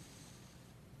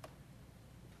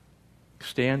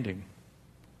 Standing.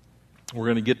 We're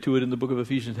going to get to it in the book of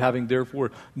Ephesians. Having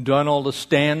therefore done all to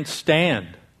stand, stand.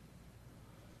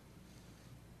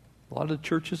 A lot of the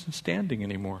church isn't standing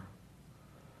anymore.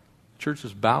 The church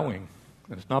is bowing,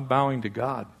 and it's not bowing to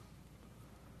God.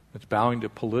 It's bowing to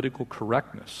political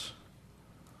correctness.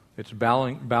 It's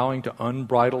bowing to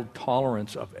unbridled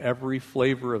tolerance of every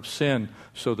flavor of sin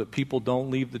so that people don't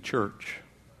leave the church.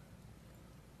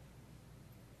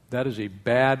 That is a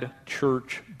bad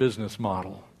church business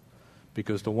model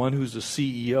because the one who's the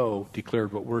CEO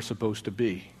declared what we're supposed to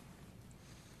be.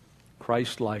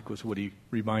 Christ-like was what he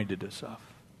reminded us of.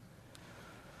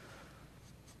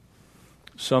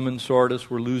 some in Sardis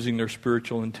were losing their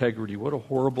spiritual integrity. What a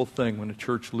horrible thing when a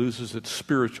church loses its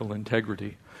spiritual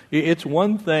integrity. It's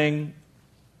one thing,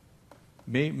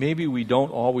 maybe we don't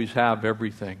always have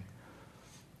everything.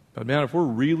 But man, if we're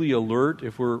really alert,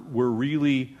 if we're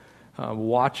really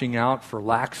watching out for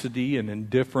laxity and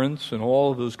indifference and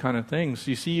all of those kind of things,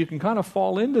 you see, you can kind of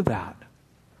fall into that.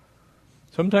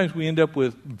 Sometimes we end up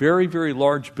with very, very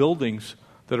large buildings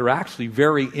that are actually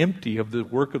very empty of the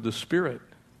work of the Spirit.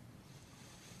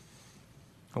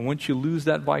 And once you lose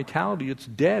that vitality, it's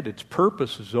dead. Its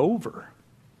purpose is over.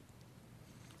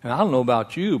 And I don't know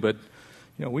about you, but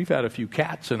we've had a few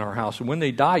cats in our house, and when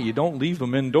they die, you don't leave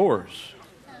them indoors.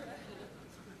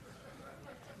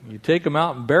 You take them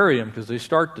out and bury them because they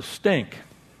start to stink.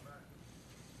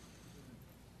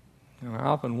 And I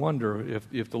often wonder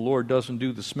if the Lord doesn't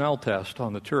do the smell test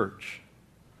on the church.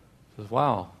 He says,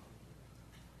 wow,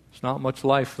 there's not much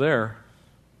life there.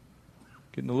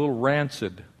 Getting a little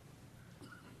rancid.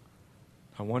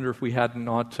 I wonder if we hadn't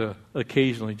ought to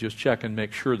occasionally just check and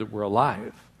make sure that we're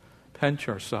alive. Pinch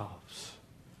ourselves.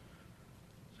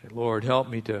 Say, Lord, help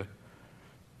me to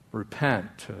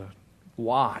repent, to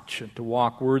watch, and to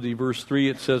walk worthy. Verse 3,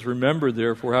 it says, remember,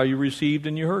 therefore, how you received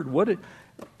and you heard.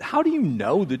 How do you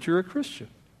know that you're a Christian?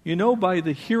 You know by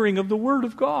the hearing of the Word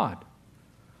of God.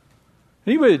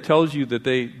 Anybody that tells you that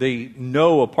they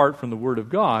know apart from the Word of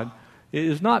God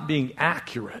is not being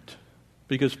accurate.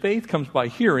 Because faith comes by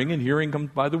hearing, and hearing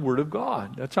comes by the Word of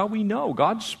God. That's how we know.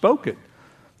 God spoke it.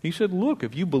 He said, look,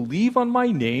 if you believe on my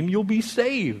name, you'll be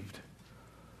saved.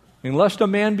 Unless a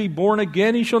man be born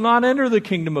again, he shall not enter the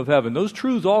kingdom of heaven. Those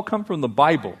truths all come from the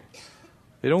Bible.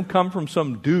 They don't come from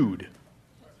some dude,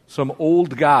 some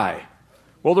old guy.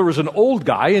 Well, there was an old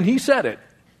guy, and he said it.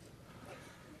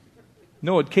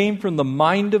 No, it came from the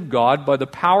mind of God by the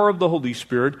power of the Holy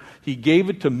Spirit. He gave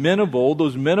it to men of old.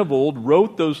 Those men of old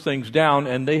wrote those things down,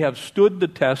 and they have stood the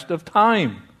test of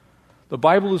time. The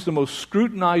Bible is the most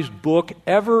scrutinized book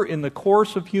ever in the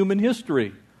course of human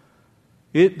history.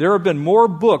 There have been more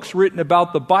books written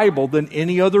about the Bible than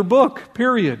any other book,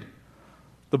 period.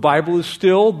 The Bible is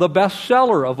still the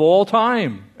bestseller of all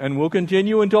time and will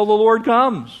continue until the Lord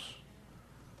comes.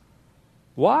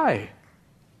 Why?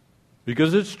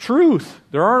 Because it's truth.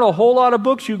 There aren't a whole lot of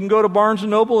books you can go to Barnes &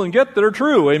 Noble and get that are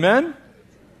true. Amen?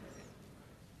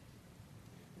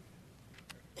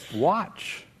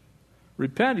 Watch.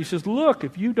 Repent. He says, look,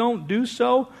 if you don't do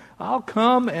so, I'll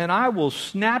come and I will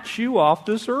snatch you off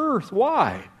this earth.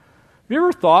 Why? Have you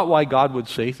ever thought why God would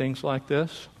say things like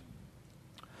this?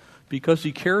 Because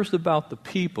He cares about the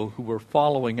people who are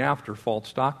following after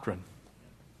false doctrine.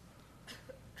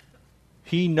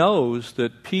 He knows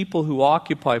that people who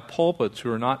occupy pulpits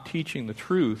who are not teaching the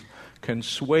truth can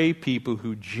sway people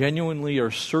who genuinely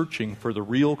are searching for the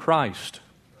real Christ.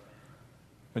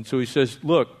 And so He says,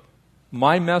 look,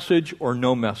 my message or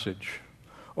no message.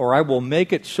 Or I will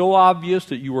make it so obvious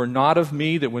that you are not of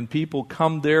me that when people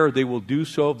come there, they will do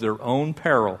so of their own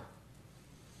peril.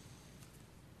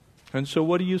 And so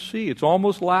what do you see? It's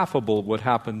almost laughable what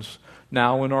happens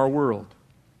now in our world.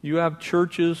 You have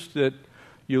churches that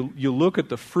you look at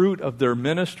the fruit of their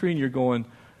ministry and you're going,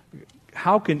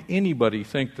 how can anybody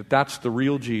think that that's the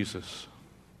real Jesus?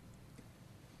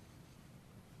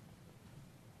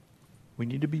 We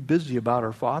need to be busy about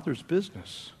our Father's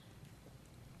business.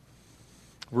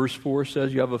 Verse 4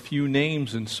 says you have a few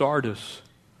names in Sardis.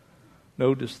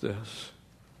 Notice this.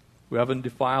 Who haven't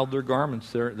defiled their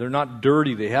garments. They're not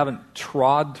dirty. They haven't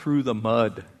trod through the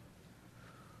mud.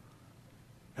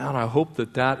 And I hope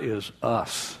that is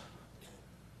us.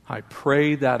 I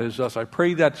pray that is us. I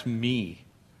pray that's me.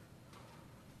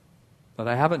 That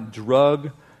I haven't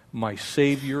drug my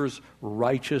Savior's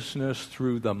righteousness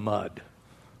through the mud.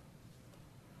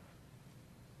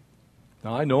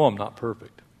 Now, I know I'm not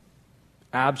perfect.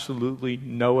 Absolutely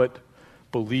know it.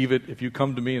 Believe it. If you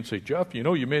come to me and say, Jeff, you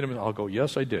made him, I'll go,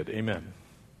 yes, I did. Amen.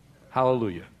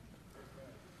 Hallelujah.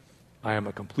 I am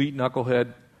a complete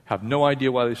knucklehead. Have no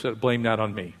idea why they said blame that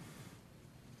on me.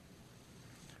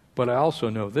 But I also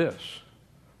know this.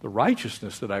 The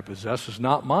righteousness that I possess is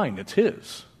not mine. It's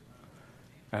His.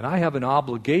 And I have an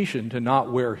obligation to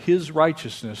not wear His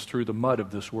righteousness through the mud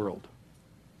of this world.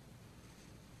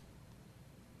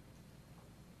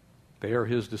 They are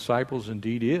His disciples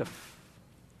indeed if,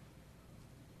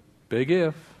 big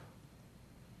if,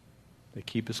 they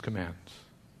keep His commands.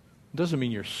 It doesn't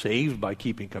mean you're saved by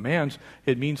keeping commands.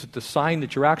 It means that the sign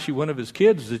that you're actually one of His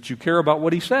kids is that you care about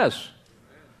what He says.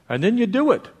 And then you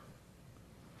do it.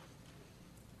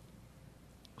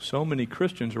 So many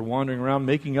Christians are wandering around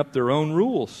making up their own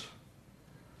rules.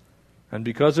 And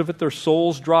because of it, their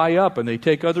souls dry up and they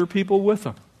take other people with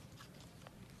them.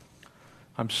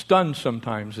 I'm stunned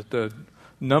sometimes at the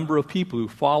number of people who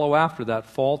follow after that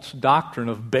false doctrine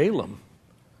of Balaam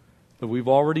that we've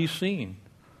already seen.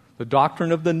 The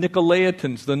doctrine of the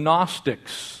Nicolaitans, the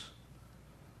Gnostics.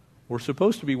 We're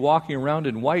supposed to be walking around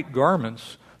in white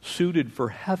garments suited for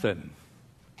heaven.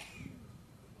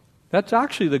 That's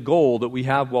actually the goal that we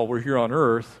have while we're here on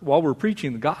earth. While we're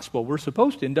preaching the gospel, we're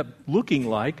supposed to end up looking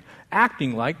like,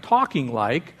 acting like, talking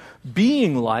like,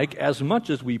 being like, as much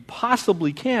as we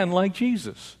possibly can like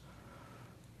Jesus.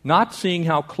 Not seeing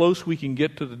how close we can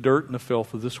get to the dirt and the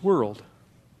filth of this world.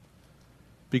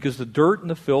 Because the dirt and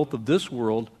the filth of this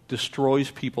world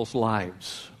destroys people's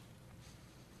lives.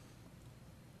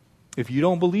 If you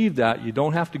don't believe that, you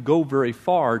don't have to go very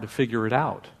far to figure it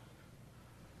out.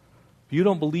 If you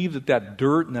don't believe that that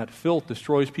dirt and that filth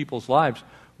destroys people's lives,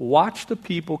 watch the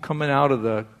people coming out of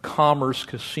the Commerce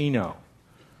Casino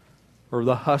or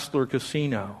the Hustler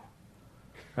Casino.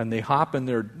 And they hop in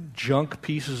their junk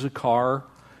pieces of car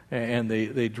and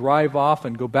they drive off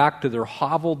and go back to their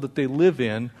hovel that they live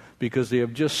in because they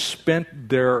have just spent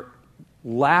their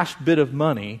last bit of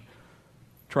money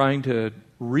trying to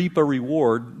reap a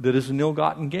reward that is an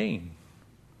ill-gotten gain.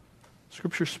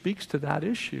 Scripture speaks to that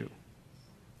issue.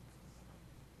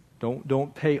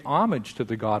 Don't pay homage to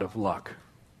the god of luck.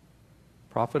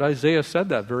 Prophet Isaiah said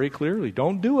that very clearly.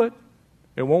 Don't do it.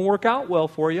 It won't work out well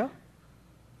for you.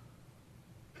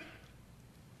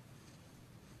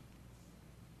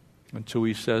 And so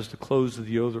he says the clothes of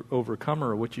the overcomer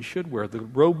are what you should wear. The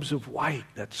robes of white,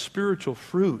 that spiritual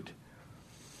fruit.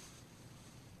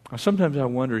 Sometimes I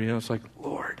wonder, it's like,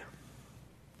 Lord,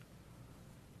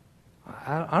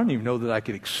 I don't even know that I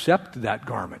could accept that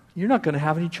garment. You're not going to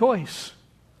have any choice.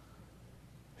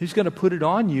 He's going to put it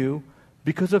on you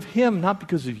because of Him, not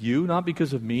because of you, not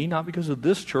because of me, not because of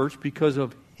this church, because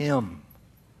of Him.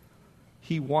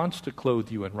 He wants to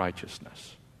clothe you in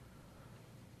righteousness.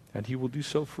 And He will do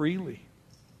so freely.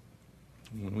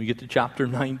 When we get to chapter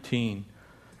 19,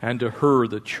 and to her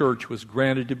the church was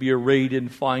granted to be arrayed in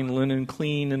fine linen,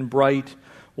 clean and bright,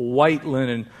 white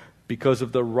linen, because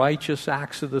of the righteous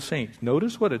acts of the saints.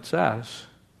 Notice what it says.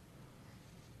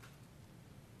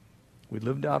 We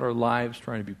lived out our lives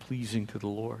trying to be pleasing to the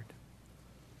Lord.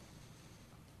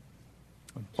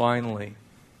 And finally,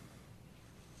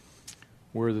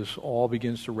 where this all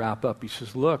begins to wrap up, he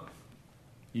says, look,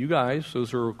 you guys,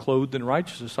 those who are clothed in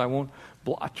righteousness, I won't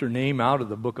blot your name out of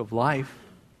the book of life.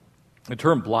 The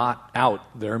term blot out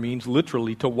there means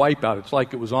literally to wipe out. It's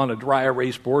like it was on a dry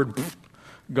erase board,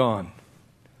 gone.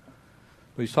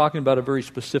 But he's talking about a very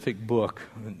specific book.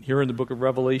 And here in the book of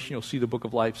Revelation, you'll see the book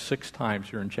of life 6 times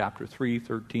here in chapter 3,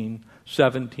 13,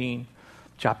 17,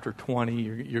 chapter 20.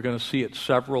 You're going to see it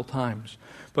several times.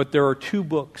 But there are 2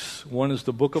 books. One is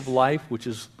the book of life, which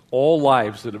is all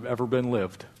lives that have ever been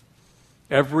lived.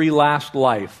 Every last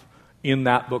life in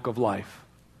that book of life.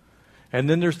 And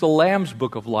then there's the Lamb's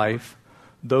book of life,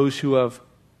 those who have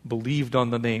believed on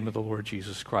the name of the Lord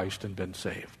Jesus Christ and been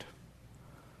saved.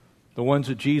 The ones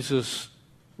that Jesus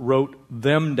wrote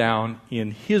them down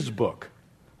in His book,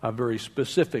 a very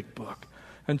specific book.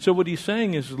 And so what he's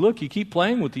saying is, look, you keep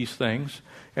playing with these things,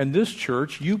 and this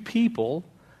church, you people,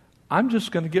 I'm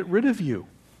just going to get rid of you.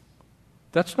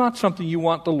 That's not something you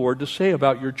want the Lord to say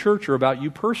about your church or about you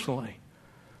personally.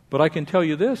 But I can tell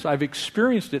you this, I've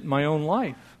experienced it in my own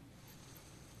life.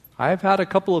 I have had a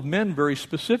couple of men very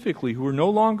specifically who are no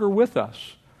longer with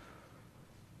us,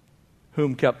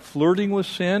 whom kept flirting with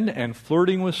sin and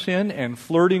flirting with sin and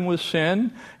flirting with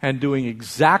sin and doing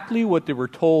exactly what they were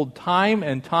told time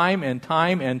and time and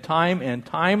time and time and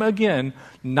time again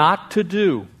not to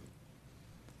do.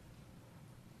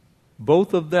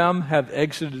 Both of them have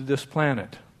exited this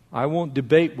planet. I won't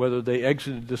debate whether they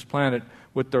exited this planet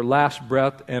with their last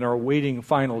breath and are awaiting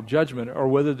final judgment or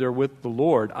whether they're with the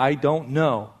Lord. I don't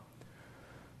know.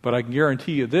 But I can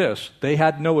guarantee you this, they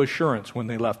had no assurance when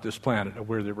they left this planet of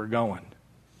where they were going.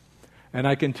 And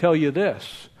I can tell you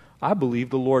this, I believe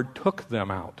the Lord took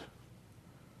them out.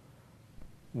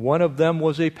 One of them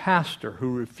was a pastor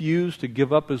who refused to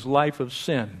give up his life of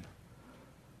sin.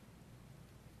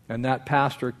 And that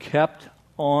pastor kept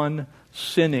on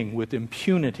sinning with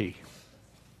impunity.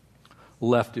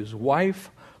 Left his wife,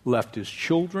 left his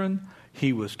children.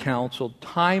 He was counseled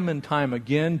time and time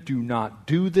again, do not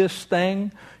do this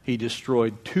thing. He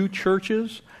destroyed 2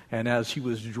 churches, and as he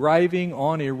was driving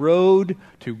on a road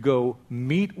to go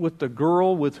meet with the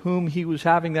girl with whom he was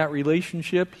having that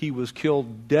relationship, he was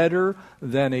killed deader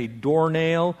than a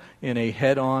doornail in a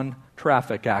head-on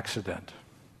traffic accident.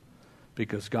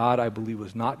 Because God, I believe,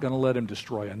 was not going to let him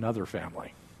destroy another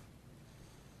family.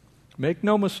 Make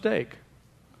no mistake,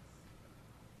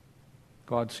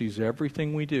 God sees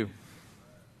everything we do.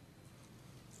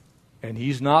 And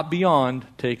He's not beyond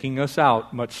taking us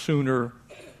out much sooner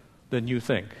than you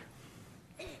think.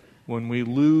 When we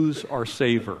lose our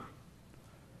savor,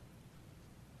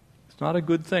 it's not a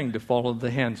good thing to fall into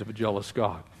the hands of a jealous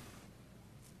God.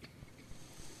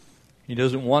 He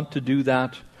doesn't want to do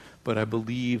that, but I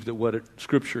believe that what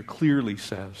Scripture clearly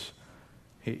says,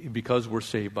 because we're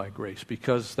saved by grace,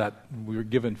 because that we're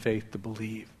given faith to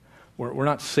believe. We're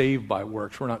not saved by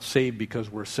works. We're not saved because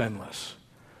we're sinless.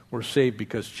 We're saved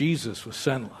because Jesus was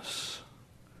sinless.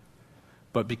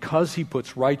 But because He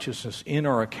puts righteousness in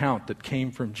our account that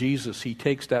came from Jesus, He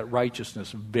takes that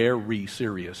righteousness very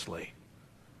seriously.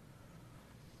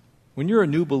 When you're a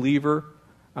new believer,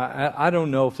 I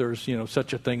don't know if there's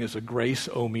such a thing as a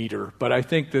grace-o-meter, but I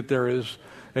think that there is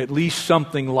at least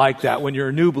something like that. When you're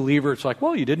a new believer, it's like,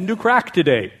 well, you didn't do crack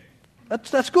today.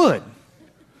 That's good.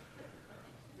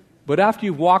 But after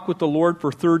you've walked with the Lord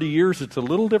for 30 years, it's a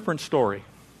little different story.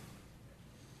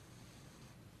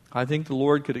 I think the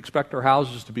Lord could expect our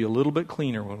houses to be a little bit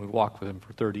cleaner when we walk with Him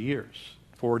for 30 years,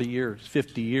 40 years,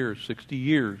 50 years, 60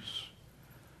 years.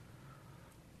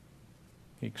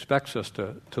 He expects us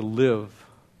to live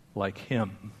like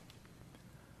Him.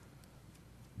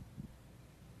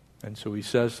 And so He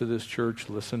says to this church,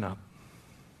 listen up.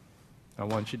 I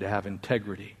want you to have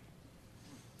integrity.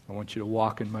 I want you to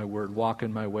walk in my word, walk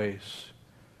in my ways.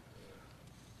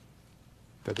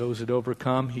 To those that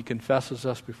overcome, He confesses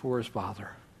us before His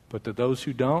Father. But to those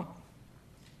who don't,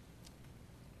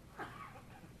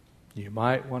 you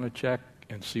might want to check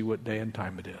and see what day and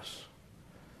time it is.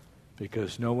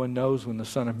 Because no one knows when the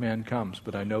Son of Man comes,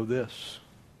 but I know this.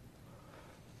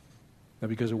 Now,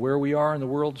 because of where we are in the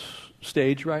world's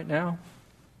stage right now,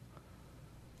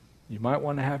 you might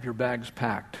want to have your bags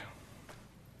packed.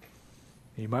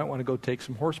 You might want to go take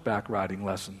some horseback riding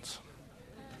lessons.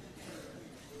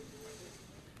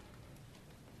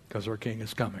 Because our King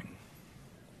is coming.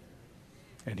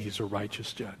 And He's a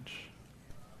righteous judge.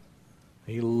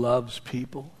 He loves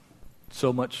people,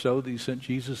 so much so that He sent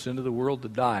Jesus into the world to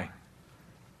die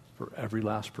for every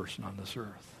last person on this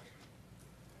earth.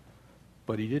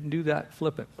 But He didn't do that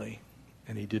flippantly,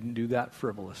 and He didn't do that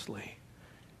frivolously.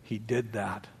 He did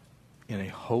that in a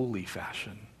holy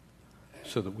fashion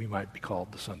so that we might be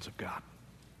called the sons of God.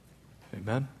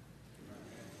 Amen?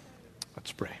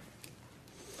 Let's pray.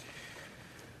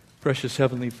 Precious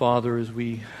Heavenly Father, as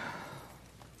we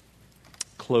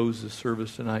close the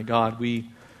service tonight, God, we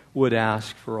would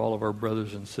ask for all of our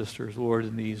brothers and sisters, Lord,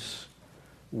 in these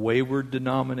wayward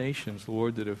denominations,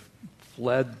 Lord, that have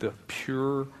fled the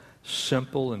pure,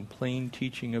 simple, and plain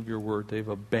teaching of your word. They've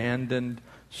abandoned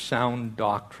sound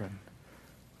doctrine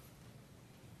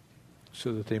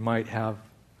so that they might have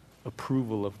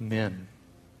approval of men.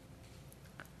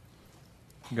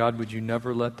 God, would you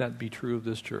never let that be true of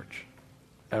this church,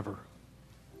 ever.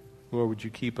 Lord, would you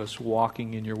keep us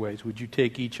walking in your ways? Would you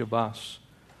take each of us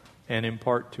and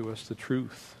impart to us the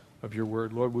truth of your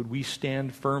word? Lord, would we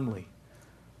stand firmly?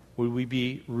 Would we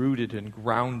be rooted and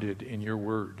grounded in your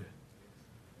word?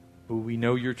 Would we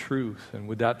know your truth? And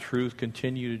would that truth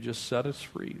continue to just set us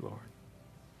free, Lord?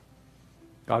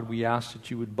 God, we ask that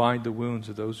you would bind the wounds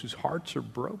of those whose hearts are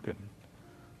broken,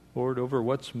 Lord, over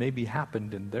what's maybe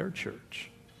happened in their church.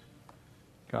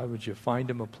 God, would you find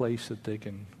them a place that they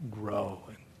can grow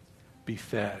and be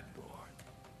fed, Lord.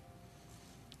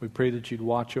 We pray that you'd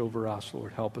watch over us,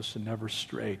 Lord. Help us to never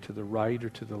stray to the right or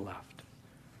to the left.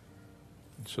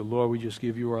 And so, Lord, we just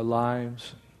give you our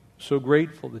lives. So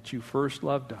grateful that you first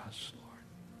loved us, Lord.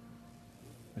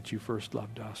 That you first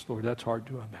loved us. Lord, that's hard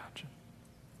to imagine.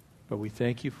 But we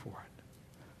thank you for it.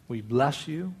 We bless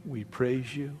you. We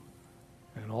praise you.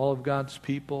 And all of God's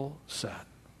people said,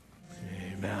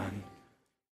 amen.